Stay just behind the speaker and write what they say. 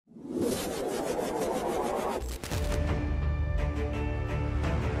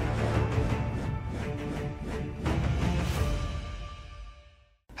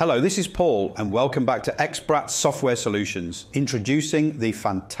Hello, this is Paul and welcome back to xBrat Software Solutions, introducing the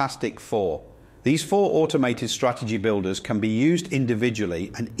Fantastic Four. These four automated strategy builders can be used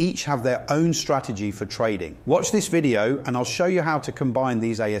individually and each have their own strategy for trading. Watch this video and I'll show you how to combine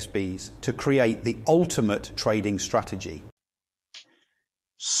these ASBs to create the ultimate trading strategy.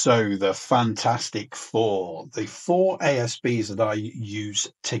 So the Fantastic Four, the four ASBs that I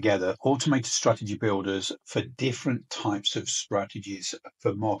use together, automated strategy builders for different types of strategies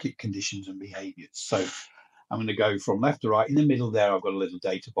for market conditions and behaviors. So I'm going to go from left to right. In the middle there, I've got a little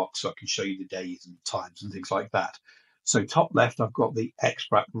data box so I can show you the days and times and things like that. So top left, I've got the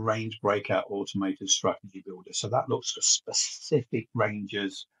xBrat range breakout automated strategy builder. So that looks for specific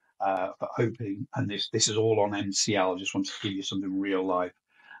ranges for opening. And this is all on MCL. I just want to give you something real life.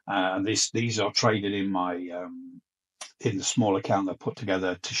 These are traded in my in the small account I put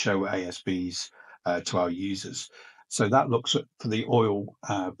together to show ASBs to our users. So that looks at for the oil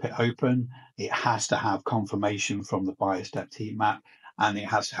pit open. It has to have confirmation from the bias depth heat map, and it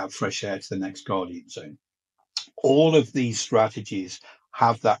has to have fresh air to the next Guardian zone. All of these strategies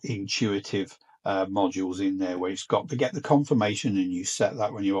have that intuitive modules in there where it's got to get the confirmation, and you set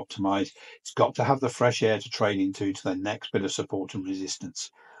that when you optimize. It's got to have the fresh air to trade into to the next bit of support and resistance.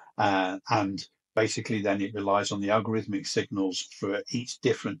 And basically then it relies on the algorithmic signals for each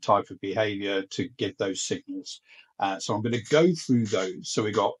different type of behavior to give those signals. So I'm going to go through those. So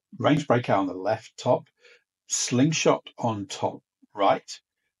we got range breakout on the left top, slingshot on top right,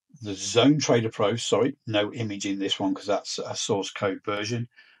 the Zone Trader Pro, sorry, no image in this one because that's a source code version.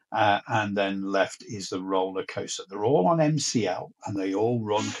 And then left is the roller coaster. They're all on MCL and they all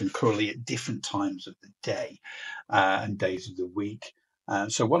run concurrently at different times of the day and days of the week.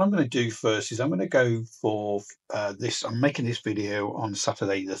 So what I'm going to do first is I'm going to go for this. I'm making this video on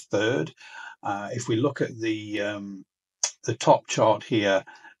Saturday the 3rd. If we look at the top chart here,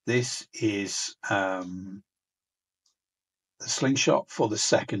 this is the slingshot for the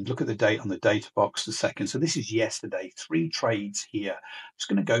second. Look at the date on the data box, the second. So this is yesterday, 3 trades here. I'm just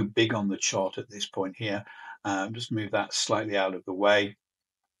going to go big on the chart at this point here. Just move that slightly out of the way.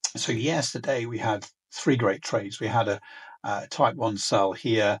 So yesterday we had 3 great trades. We had a type 1 sell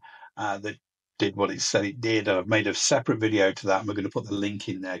here that did what it said it did. I've made a separate video to that, and we're going to put the link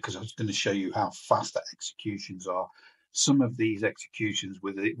in there because I was going to show you how fast the executions are. Some of these executions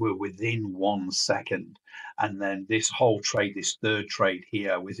were within 1 second, and then this whole trade, this third trade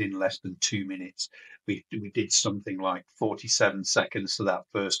here, within less than 2 minutes. We did something like 47 seconds to that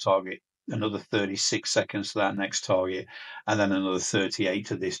first target, another 36 seconds to that next target, and then another 38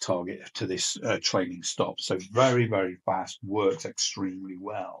 to this target, to this trailing stop. So very, very fast, worked extremely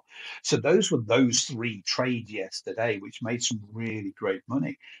well. So those were those 3 trades yesterday, which made some really great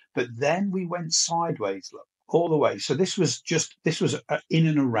money. But then we went sideways, look, all the way. So this was in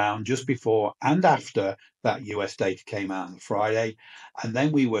and around just before and after that US data came out on Friday. And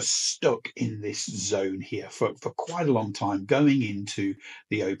then we were stuck in this zone here for quite a long time going into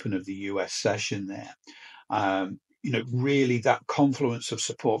the open of the US session there. Really that confluence of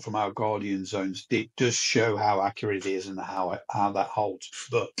support from our Guardian zones does show how accurate it is and how that holds.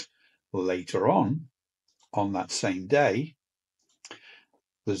 But later on that same day,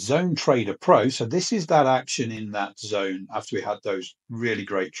 the Zone Trader Pro, so this is that action in that zone after we had those really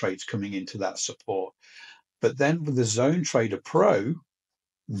great trades coming into that support. But then with the Zone Trader Pro,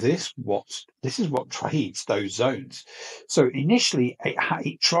 this is what trades those zones. So initially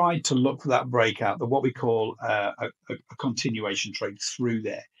it tried to look for that breakout, what we call a continuation trade through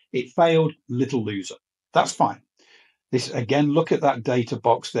there. It failed, little loser. That's fine. This again, look at that data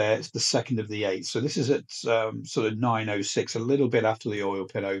box there. It's the 2nd of the 8th. So this is at sort of 9:06, a little bit after the oil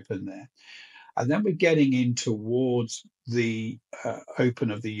pit open there. And then we're getting in towards the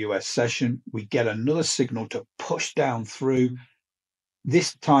open of the US session. We get another signal to push down through.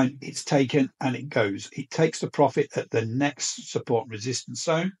 This time it's taken and it goes. It takes the profit at the next support and resistance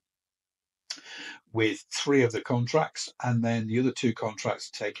zone with 3 of the contracts, and then the other 2 contracts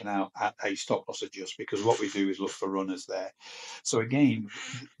are taken out at a stop loss adjust, because what we do is look for runners there. So again,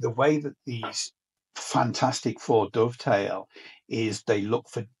 the way that these Fantastic Four dovetail is they look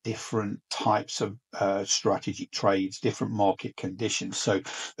for different types of strategic trades, different market conditions. So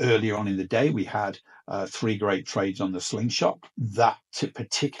earlier on in the day, we had 3 great trades on the slingshot. That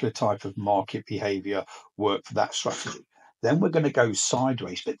particular type of market behavior worked for that strategy. Then we're going to go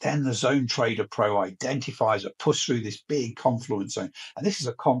sideways, but then the Zone Trader Pro identifies a push through this big confluence zone. And this is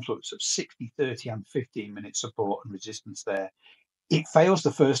a confluence of 60, 30 and 15-minute support and resistance there. It fails the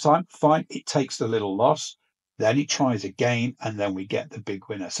first time, fine, it takes the little loss. Then it tries again, and then we get the big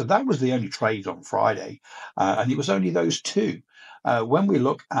winner. So that was the only trade on Friday, and it was only those 2. When we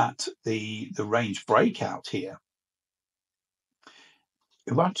look at the range breakout here,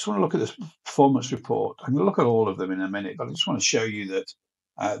 if I just want to look at this performance report, I'm going to look at all of them in a minute, but I just want to show you that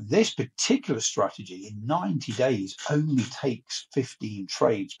this particular strategy in 90 days only takes 15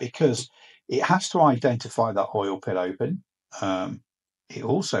 trades because it has to identify that oil pit open. It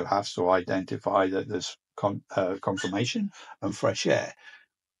also has to identify that there's confirmation and fresh air.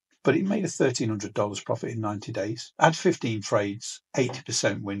 But it made a $1,300 profit in 90 days. Add 15 trades,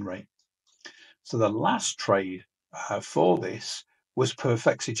 80% win rate. So the last trade for this was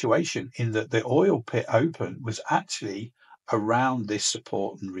perfect situation in that the oil pit open was actually around this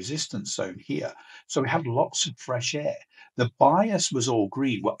support and resistance zone here. So we had lots of fresh air. The bias was all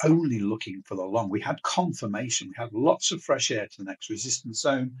green. We're only looking for the long. We had confirmation. We had lots of fresh air to the next resistance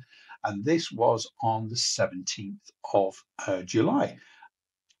zone. And this was on the 17th of July.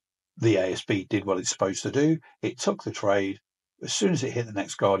 The ASB did what it's supposed to do. It took the trade. As soon as it hit the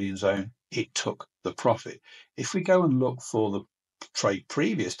next Guardian zone, it took the profit. If we go and look for the trade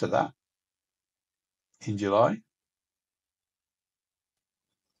previous to that in July,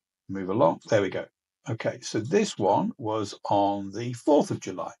 move along. There we go. Okay, so this one was on the 4th of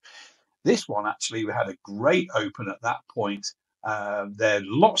July. This one, actually, we had a great open at that point. There's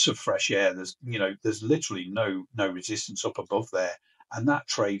lots of fresh air. There's literally no resistance up above there. And that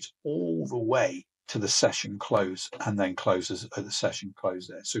trades all the way to the session close and then closes at the session close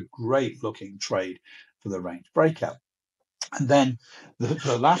there. So great looking trade for the range breakout. And then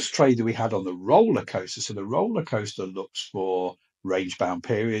the last trade that we had on the roller coaster. So the roller coaster looks for range bound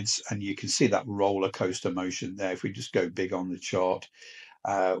periods, and you can see that roller coaster motion there. If we just go big on the chart,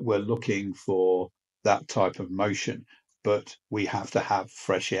 we're looking for that type of motion, but we have to have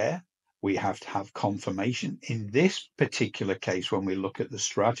fresh air. We have to have confirmation. In this particular case, when we look at the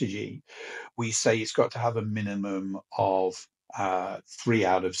strategy, we say it's got to have a minimum of 3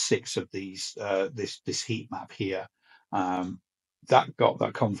 out of 6 of these, this heat map here. That got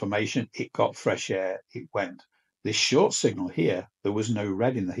that confirmation. It got fresh air. It went. This short signal here, there was no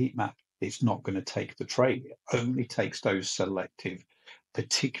red in the heat map. It's not going to take the trade. It only takes those selective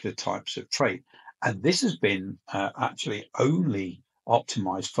particular types of trade. And this has been actually only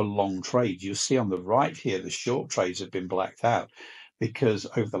optimized for long trades. You'll see on the right here, the short trades have been blacked out because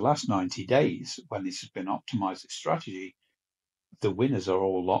over the last 90 days, when this has been optimized, this strategy, the winners are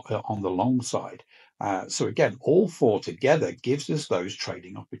all on the long side. So again, all four together gives us those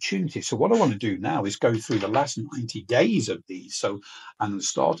trading opportunities. So what I want to do now is go through the last 90 days of these. So I'm going to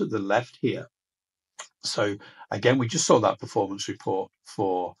start at the left here. So again, we just saw that performance report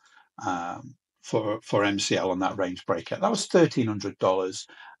for MCL on that range breakout. That was $1,300.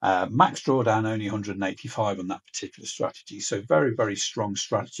 Max drawdown only 185 on that particular strategy. So very, very strong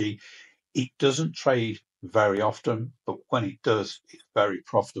strategy. It doesn't trade very often, but when it does, it's very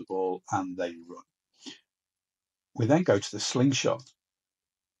profitable and they run. We then go to the slingshot.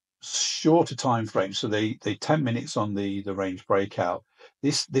 Shorter time frame, so the 10 minutes on the range breakout.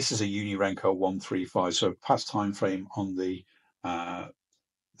 This is a Unirenko 135, so past time frame on the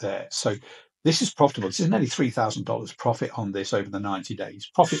there. So this is profitable. This is nearly $3,000 profit on this over the 90 days.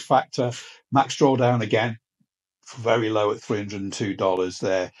 Profit factor, max drawdown again, very low at $302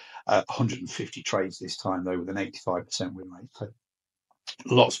 there. 150 trades this time though, with an 85% win rate. So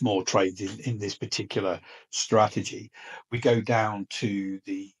lots more trades in this particular strategy. We go down to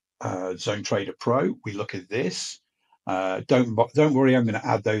the Zone Trader Pro. We look at this. Don't worry, I'm going to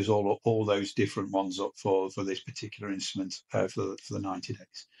add those all those different ones up for this particular instrument for the 90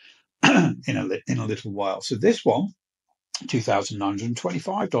 days in a little while. So this one,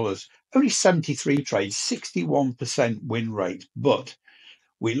 $2,925, only 73 trades, 61% win rate, but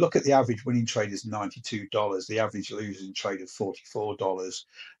we look at the average winning trade is $92, the average losing trade of $44.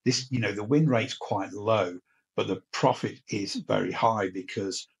 This, the win rate's quite low, but the profit is very high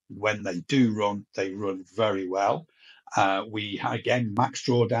because when they do run, they run very well. We again, max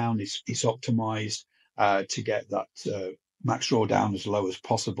drawdown is optimized to get that max drawdown as low as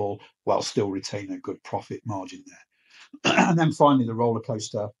possible while still retaining a good profit margin there. And then finally, the roller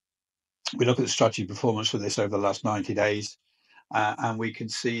coaster. We look at the strategy performance for this over the last 90 days. And we can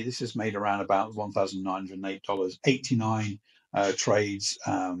see this is made around about $1,908, 89 trades.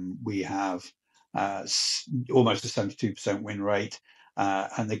 We have almost a 72% win rate.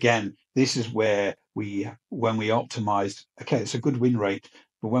 And again, this is where when we optimized, okay, it's a good win rate,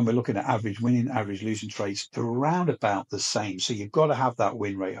 but when we're looking at average winning, average losing trades, they're around about the same. So you've got to have that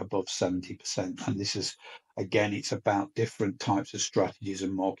win rate above 70%. And this is, again, it's about different types of strategies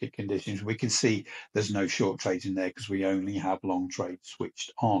and market conditions. We can see there's no short trades in there because we only have long trades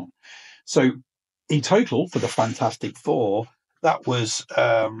switched on. So in total for the Fantastic Four, that was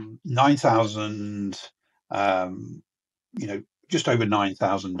 9,000, just over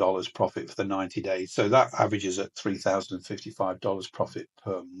 $9,000 profit for the 90 days. So that averages at $3,055 profit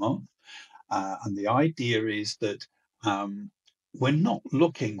per month. And the idea is that we're not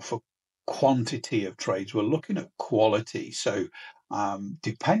looking for quantity of trades, we're looking at quality. So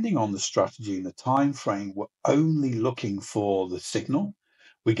depending on the strategy and the time frame, we're only looking for the signal.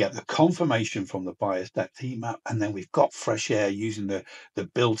 We get the confirmation from the bias depth heat map, and then we've got fresh air using the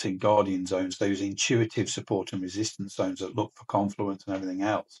built-in guardian zones, those intuitive support and resistance zones that look for confluence and everything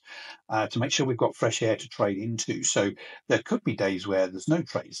else, to make sure we've got fresh air to trade into. So there could be days where there's no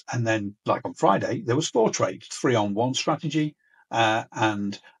trades, and then like on Friday there was 4 trades, 3 on one strategy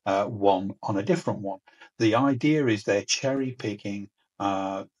and 1 on a different one. The idea is they're cherry picking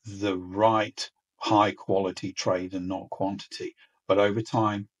the right high quality trade and not quantity, but over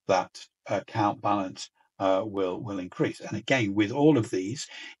time that count balance will increase. And again, with all of these,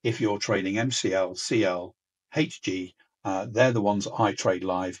 if you're trading MCL, CL, HG, they're the ones I trade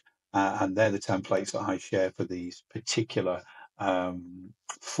live, and they're the templates that I share for these particular 4,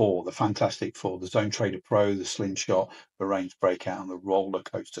 the Fantastic Four, the Zone Trader Pro, the Slingshot, the Range Breakout, and the Roller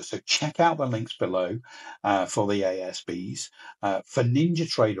Coaster. So check out the links below for the ASBs, for Ninja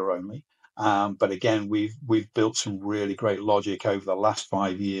Trader only. But again, we've built some really great logic over the last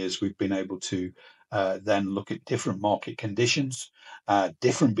 5 years. We've been able to then look at different market conditions,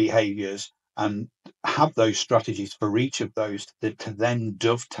 different behaviors, and have those strategies for each of those to then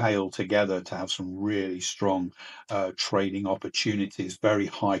dovetail together to have some really strong trading opportunities, very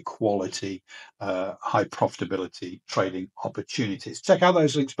high quality, high profitability trading opportunities. Check out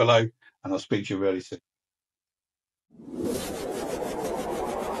those links below, and I'll speak to you really soon.